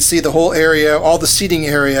 And you can see the whole area, all the seating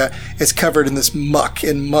area is covered in this muck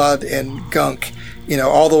and mud and gunk,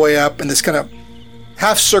 all the way up in this kind of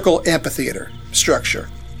half-circle amphitheater structure.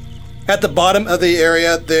 At the bottom of the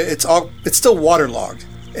area, it's still waterlogged,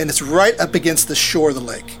 and it's right up against the shore of the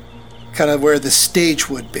lake, kind of where the stage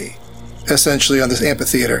would be, essentially on this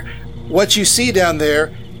amphitheater. What you see down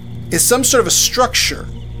there is some sort of a structure.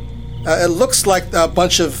 It looks like a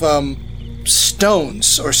bunch of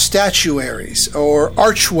stones or statuaries or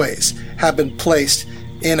archways have been placed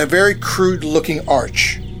in a very crude-looking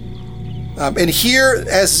arch. And here,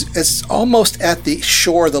 as almost at the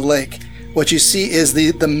shore of the lake, what you see is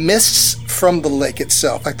the mists from the lake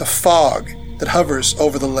itself, like the fog that hovers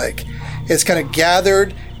over the lake. It's kind of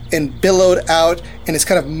gathered and billowed out, and it's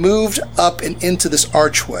kind of moved up and into this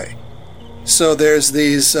archway. So there's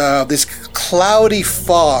this cloudy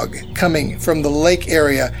fog coming from the lake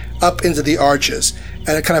area up into the arches, and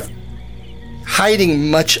it kind of hiding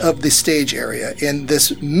much of the stage area in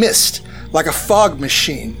this mist, like a fog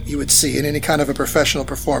machine you would see in any kind of a professional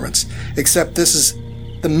performance, except this is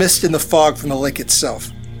the mist and the fog from the lake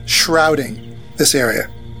itself, shrouding this area.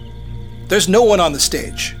 There's no one on the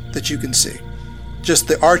stage that you can see, just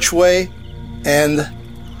the archway and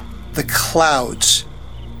the clouds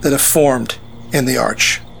that have formed in the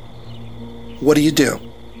arch. What do you do?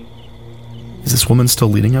 Is this woman still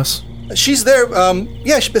leading us? She's there,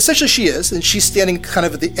 essentially she is, and she's standing kind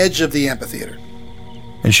of at the edge of the amphitheater.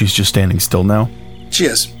 And she's just standing still now? She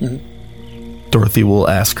is. Mm-hmm. Dorothy will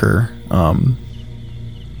ask her,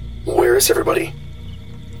 where is everybody?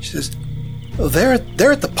 She says, oh, they're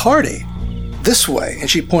at the party. This way. And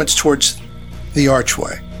she points towards the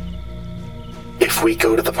archway. If we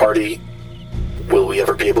go to the party, will we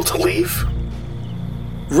ever be able to leave?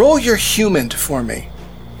 Roll your human for me,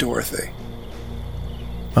 Dorothy.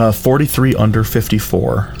 43 under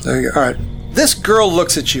 54. There you go. All right. This girl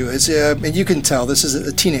looks at you, and you can tell this is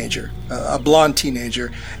a teenager, a blonde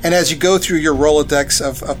teenager. And as you go through your Rolodex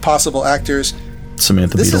of possible actors,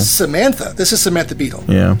 Samantha this Beadle. This is Samantha Beadle.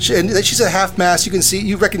 Yeah. She's a half-mast.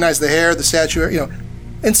 You recognize the hair, the stature,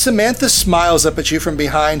 And Samantha smiles up at you from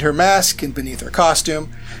behind her mask and beneath her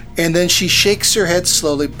costume, and then she shakes her head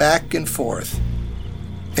slowly back and forth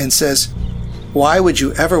and says, "Why would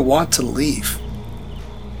you ever want to leave?"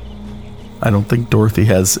 I don't think Dorothy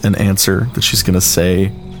has an answer that she's going to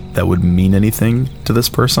say that would mean anything to this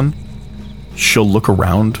person. She'll look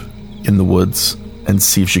around in the woods and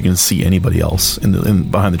see if she can see anybody else in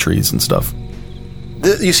behind the trees and stuff.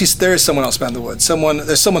 You see, there is someone else behind the woods.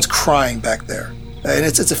 Someone's crying back there, and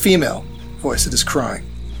it's a female voice that is crying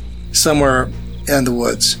somewhere in the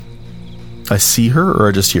woods. I see her, or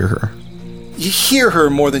I just hear her? You hear her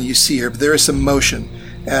more than you see her, but there is some motion,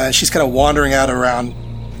 and she's kind of wandering out around,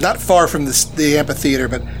 not far from the amphitheater,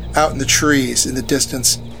 but out in the trees in the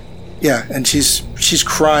distance. Yeah, and she's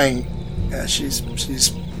crying. She's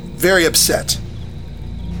very upset.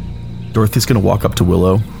 Dorothy's going to walk up to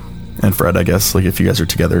Willow and Fred, I guess, like if you guys are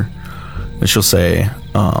together, and she'll say,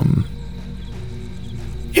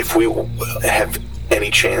 if we have any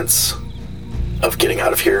chance of getting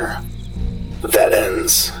out of here, that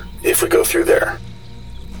ends if we go through there.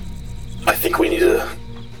 I think we need to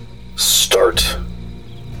start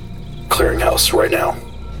clearing house right now.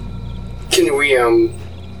 Can we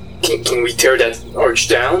can we tear that arch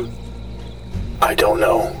down? I don't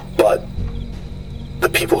know, but the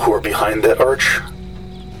people who are behind that arch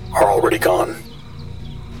are already gone.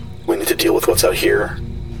 We need to deal with what's out here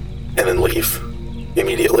and then leave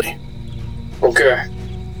immediately. Okay.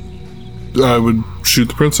 I would shoot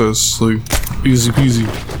the princess, like, easy peasy.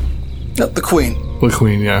 No, the queen. The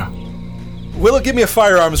queen, yeah. Willow, give me a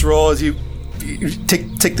firearms roll as you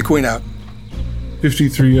take the queen out.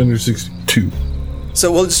 53 under 62.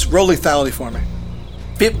 So we'll just roll lethality for me.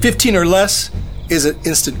 15 or less is an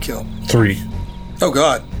instant kill. 3. Oh,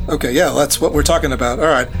 God. Okay, yeah, that's what we're talking about. All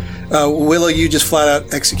right. Willow, you just flat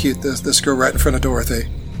out execute this girl right in front of Dorothy.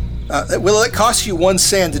 Willow, it costs you 1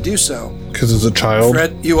 sand to do so. Because it's a child?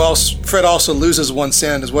 Fred also loses 1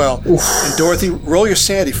 sand as well. Oof. And Dorothy, roll your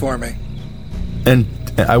sanity for me. And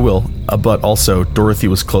I will, but also Dorothy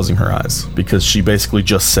was closing her eyes because she basically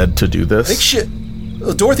just said to do this. Big shit.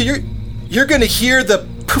 Dorothy, you're going to hear the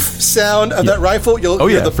poof sound of that rifle. You'll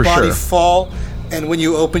hear the body fall, and when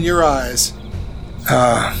you open your eyes...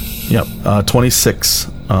 26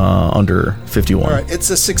 under 51. All right, it's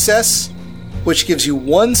a success, which gives you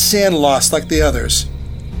 1 sand loss like the others,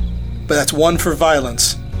 but that's 1 for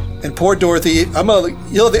violence. And poor Dorothy,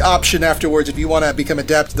 you'll have the option afterwards if you want to become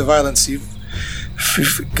adapted to violence.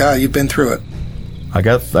 God, you've been through it. I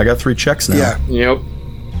got 3 checks now. Yeah. Yep.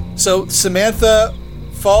 So Samantha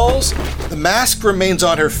falls. The mask remains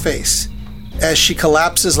on her face as she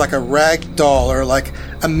collapses like a rag doll or like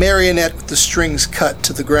a marionette with the strings cut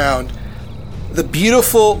to the ground. The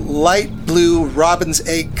beautiful light blue robin's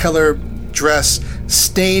egg color dress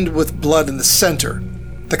stained with blood in the center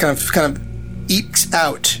that kind of ekes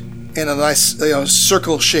out in a nice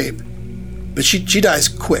circle shape. But she dies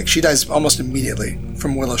quick. She dies almost immediately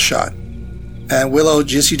from Willow's shot. And Willow,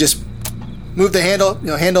 you just move the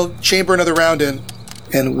handle, chamber another round in,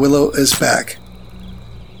 and Willow is back.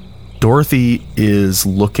 Dorothy is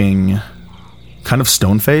looking kind of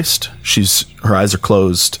stone-faced. Her eyes are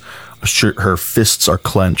closed. Her fists are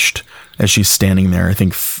clenched as she's standing there. I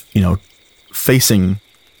think, facing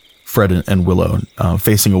Fred and Willow,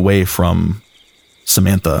 facing away from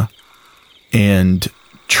Samantha, and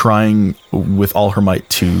trying with all her might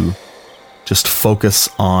to just focus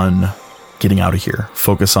on getting out of here.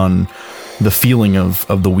 Focus on the feeling of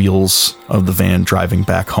the wheels of the van driving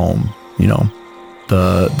back home.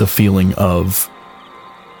 The feeling of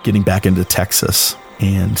getting back into Texas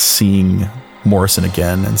and seeing Morrison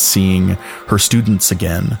again and seeing her students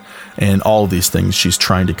again and all of these things. She's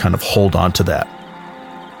trying to kind of hold on to that.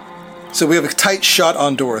 So we have a tight shot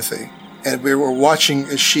on Dorothy, and we were watching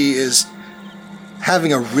as she is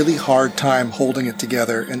having a really hard time holding it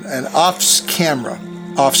together. And off camera,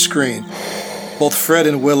 off screen, both Fred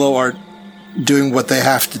and Willow are doing what they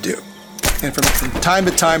have to do. And from time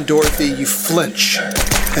to time, Dorothy, you flinch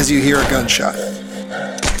as you hear a gunshot.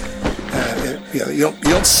 You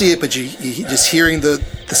don't see it, but you just hearing the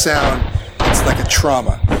sound, it's like a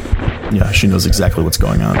trauma. Yeah, she knows exactly what's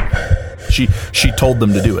going on. She told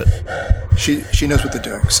them to do it. She knows what they're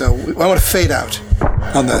doing. So I want to fade out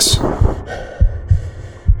on this.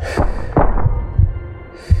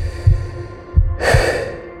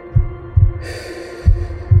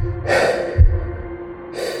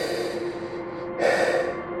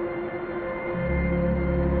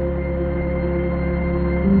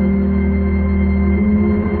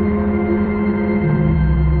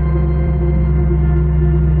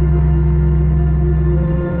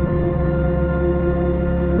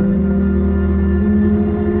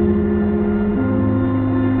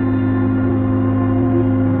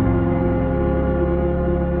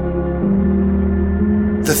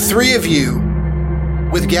 The 3 of you,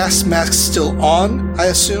 with gas masks still on, I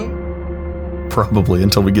assume? Probably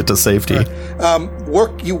until we get to safety. Right.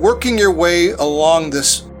 Working your way along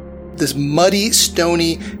this muddy,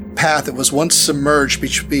 stony path that was once submerged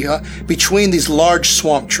between these large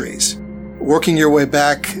swamp trees. Working your way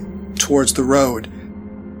back towards the road.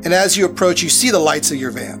 And as you approach, you see the lights of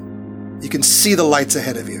your van. You can see the lights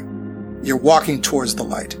ahead of you. You're walking towards the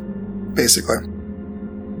light, basically.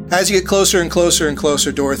 As you get closer and closer and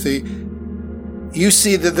closer, Dorothy, you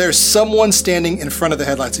see that there's someone standing in front of the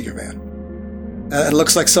headlights of your van. It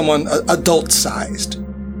looks like someone adult-sized,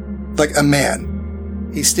 like a man.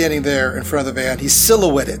 He's standing there in front of the van. He's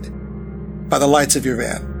silhouetted by the lights of your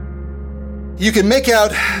van. You can make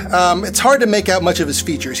out, it's hard to make out much of his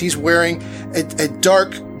features. He's wearing a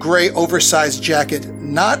dark gray oversized jacket,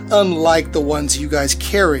 not unlike the ones you guys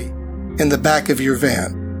carry in the back of your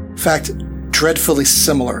van. In fact, dreadfully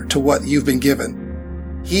similar to what you've been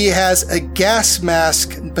given. He has a gas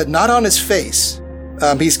mask, but not on his face.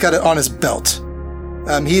 He's got it on his belt.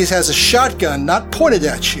 He has a shotgun, not pointed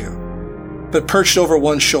at you, but perched over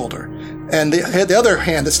one shoulder. And the other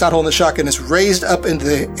hand that's not holding the shotgun is raised up into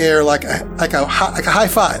the air like a high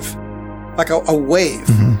five, like a wave.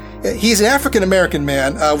 Mm-hmm. He's an African-American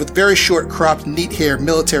man with very short cropped, neat hair,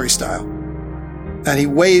 military style. And he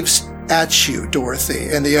waves at you, Dorothy,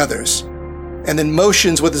 and the others, and then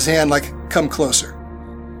motions with his hand like, come closer.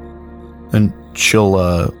 And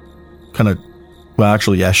she'll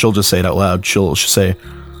she'll just say it out loud. She'll say,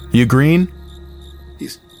 you green?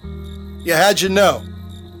 Yeah, how'd you know?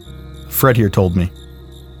 Fred here told me.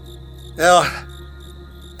 Well,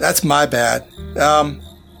 that's my bad.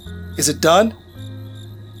 Is it done?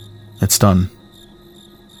 It's done.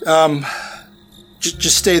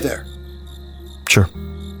 Just stay there. Sure.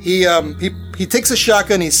 He takes a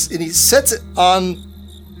shotgun and he sets it on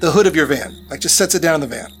the hood of your van, like just sets it down in the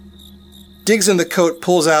van. Digs in the coat,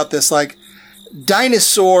 pulls out this like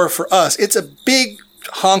dinosaur for us. It's a big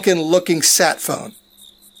honking looking sat phone.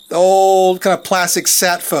 The old kind of plastic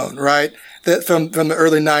sat phone, right? From the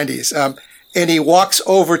early 90s. And he walks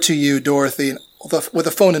over to you, Dorothy, with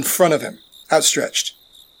the phone in front of him, outstretched,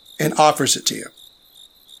 and offers it to you.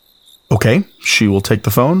 Okay, she will take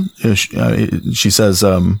the phone. She says,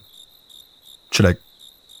 should I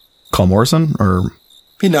call Morrison or?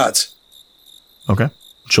 He nods. Okay.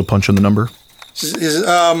 She'll punch in the number.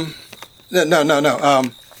 No.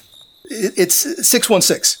 It's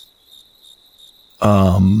 616.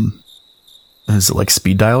 Is it like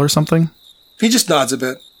speed dial or something? He just nods a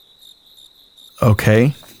bit.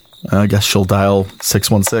 Okay. I guess she'll dial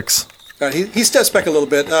 616. He steps back a little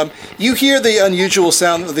bit. You hear the unusual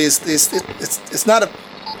sound of these. It's not a.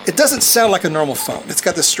 It doesn't sound like a normal phone. It's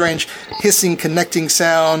got this strange hissing, connecting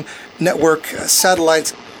sound. Network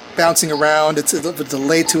satellites bouncing around. It's a little bit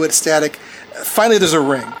delay to it, static. Finally, there's a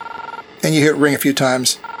ring, and you hear it ring a few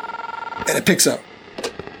times, and it picks up.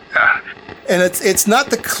 And it's not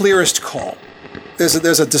the clearest call. There's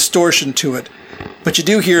a distortion to it, but you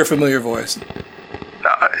do hear a familiar voice.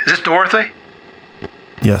 Is this Dorothy?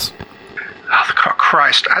 Yes. Oh,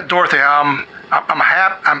 Christ, Dorothy, I'm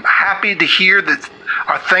happy to hear that.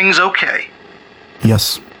 Are things okay?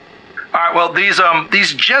 Yes. All right. Well,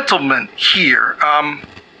 these gentlemen here,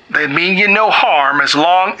 they mean you no harm as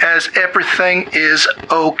long as everything is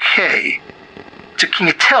okay. So can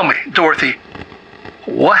you tell me, Dorothy,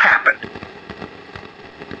 what happened?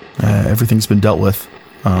 Everything's been dealt with.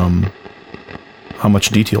 How much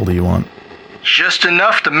detail do you want? Just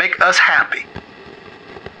enough to make us happy.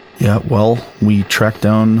 Yeah, well, we tracked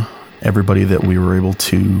down everybody that we were able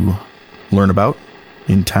to learn about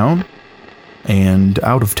in town and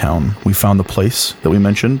out of town. We found the place that we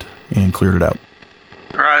mentioned and cleared it out.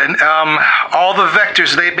 Right, and all the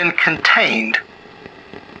vectors, they've been contained.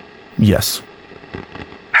 Yes.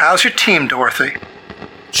 How's your team, Dorothy?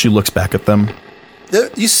 She looks back at them.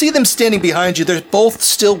 You see them standing behind you. They're both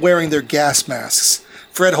still wearing their gas masks.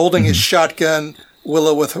 Fred holding his shotgun,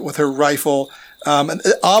 Willow with her rifle. An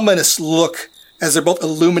ominous look as they're both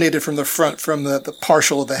illuminated from the front, from the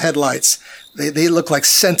partial of the headlights. They look like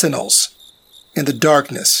sentinels in the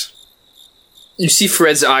darkness. You see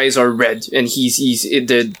Fred's eyes are red, and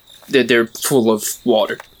they're full of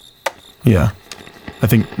water. Yeah. I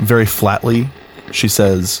think very flatly, she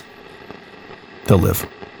says, they'll live.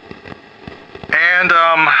 And,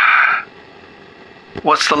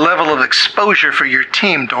 what's the level of exposure for your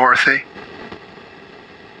team, Dorothy?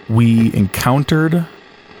 We encountered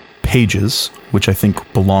pages, which I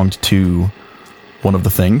think belonged to one of the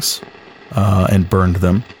things, and burned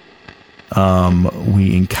them.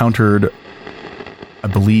 We encountered, I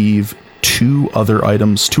believe, two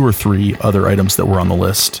or three other items that were on the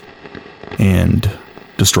list, and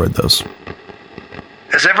destroyed those.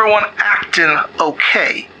 Is everyone acting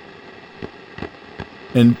okay?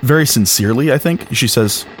 And very sincerely, I think, she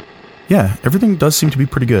says, yeah, everything does seem to be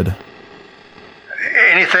pretty good.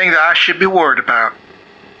 Anything that I should be worried about?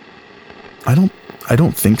 I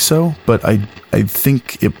don't think so, but I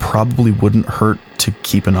think it probably wouldn't hurt to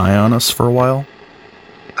keep an eye on us for a while.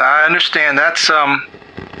 I understand. That's kind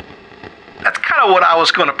of what I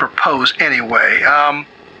was going to propose anyway.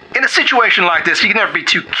 In a situation like this, you can never be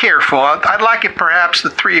too careful. I'd like if perhaps the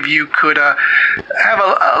three of you could have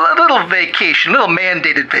a little vacation, a little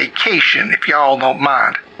mandated vacation, if y'all don't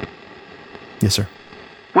mind. Yes, sir.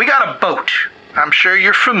 We got a boat. I'm sure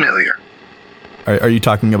you're familiar. Are you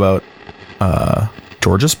talking about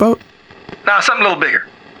George's boat? No, something a little bigger.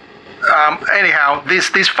 Anyhow,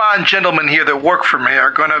 these fine gentlemen here that work for me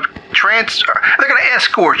are going to they're going to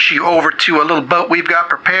escort you over to a little boat we've got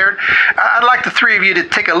prepared. I'd like the three of you to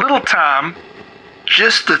take a little time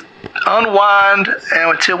just to unwind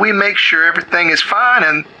until we make sure everything is fine,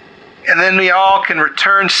 and then we all can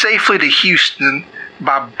return safely to Houston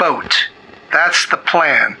by boat. That's the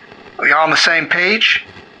plan. Are you on the same page?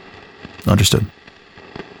 Understood.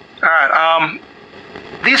 All right,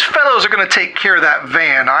 these fellows are going to take care of that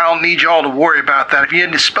van. I don't need y'all to worry about that. If you need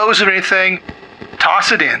to dispose of anything,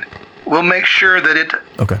 toss it in. We'll make sure that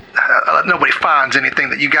Okay. nobody finds anything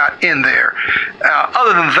that you got in there.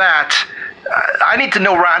 Other than that, I need to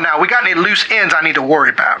know right now, we got any loose ends I need to worry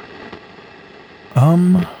about?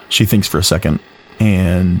 She thinks for a second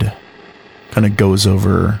and kind of goes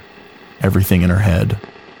over everything in her head.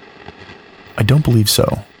 I don't believe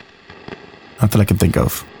so. Not that I can think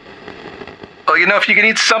of. Well, you know, if you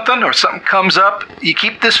need something or something comes up, you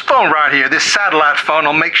keep this phone right here, this satellite phone.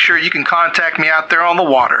 I'll make sure you can contact me out there on the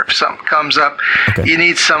water. If something comes up, you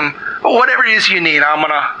need some, whatever it is you need, I'm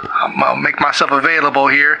gonna make myself available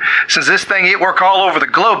here. Since this thing ain't work all over the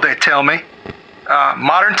globe, they tell me.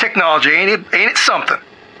 Modern technology, ain't it something?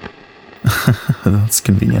 That's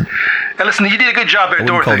convenient. And listen, you did a good job there, I wouldn't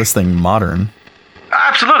Dorothy. call this thing modern.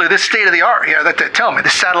 Absolutely, this state of the art. Yeah, that tell me,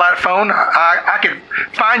 this satellite phone. I could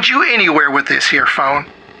find you anywhere with this here phone.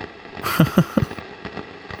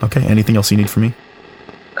 Okay. Anything else you need from me?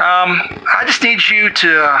 I just need you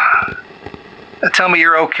to tell me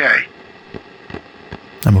you're okay.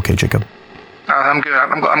 I'm okay, Jacob. I'm good.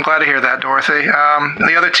 I'm glad to hear that, Dorothy.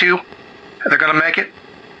 The other two, they're gonna make it.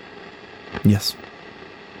 Yes.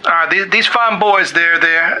 All right, these fine boys, they're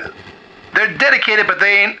dedicated, but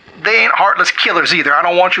they ain't heartless killers either. I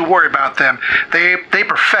don't want you to worry about them. They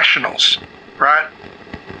professionals, right?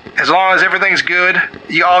 As long as everything's good,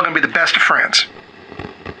 you all gonna be the best of friends.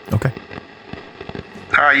 Okay.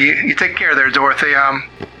 All right, you take care there, Dorothy. I'm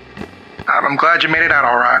glad you made it out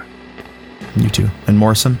all right. You too. And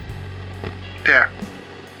Morrison, Yeah.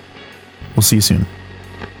 we'll see you soon.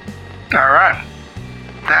 All right.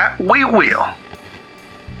 That we will.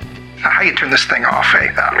 Now, how you turn this thing off, hey?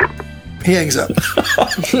 He hangs up.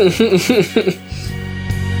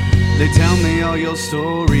 They tell me all your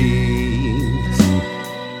stories,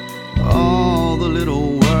 all the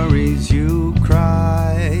little worries you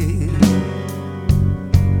cry.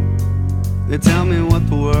 They tell me what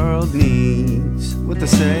the world needs, what to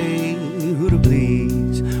say, who to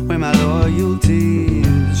please, where my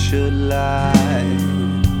loyalties should lie.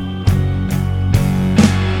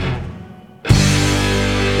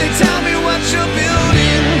 They tell me what you're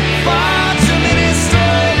building, far too many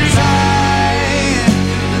stories high.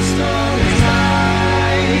 The stories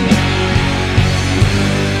high.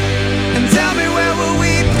 And tell me where will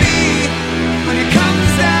we be when it comes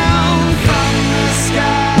down from the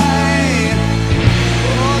sky?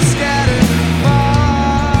 Oh, scattered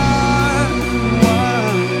far and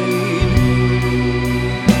wide.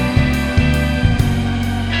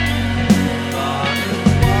 Far and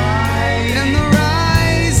wide. And the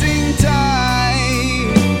rising tide.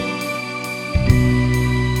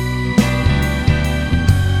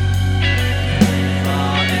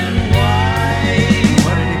 Far and wide.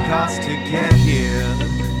 What did it cost to get here?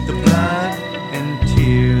 The blood and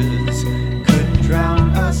tears could drown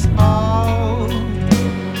us all.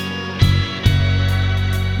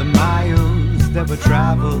 The miles that were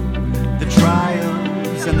traveled, the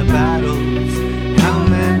trials and the battles, how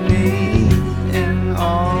many in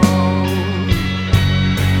all?